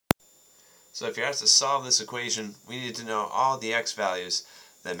So if you're asked to solve this equation, we need to know all the x values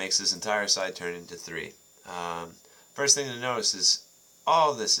that makes this entire side turn into 3. First thing to notice is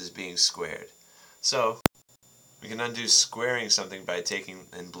all this is being squared. So we can undo squaring something by taking,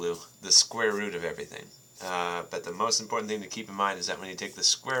 in blue, the square root of everything. But the most important thing to keep in mind is that when you take the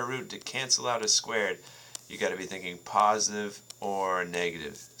square root to cancel out a squared, you got to be thinking positive or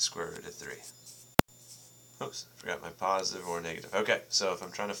negative square root of 3. Oops, I forgot my positive or negative. Okay, so if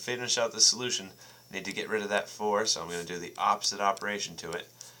I'm trying to finish out the solution, I need to get rid of that 4, so I'm going to do the opposite operation to it.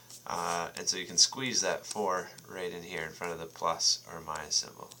 And so you can squeeze that 4 right in here in front of the plus or minus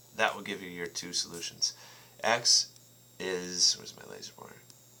symbol. That will give you your two solutions. X is, where's my laser pointer?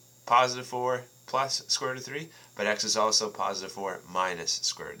 Positive 4 plus square root of 3, but x is also positive 4 minus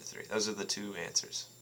square root of 3. Those are the two answers.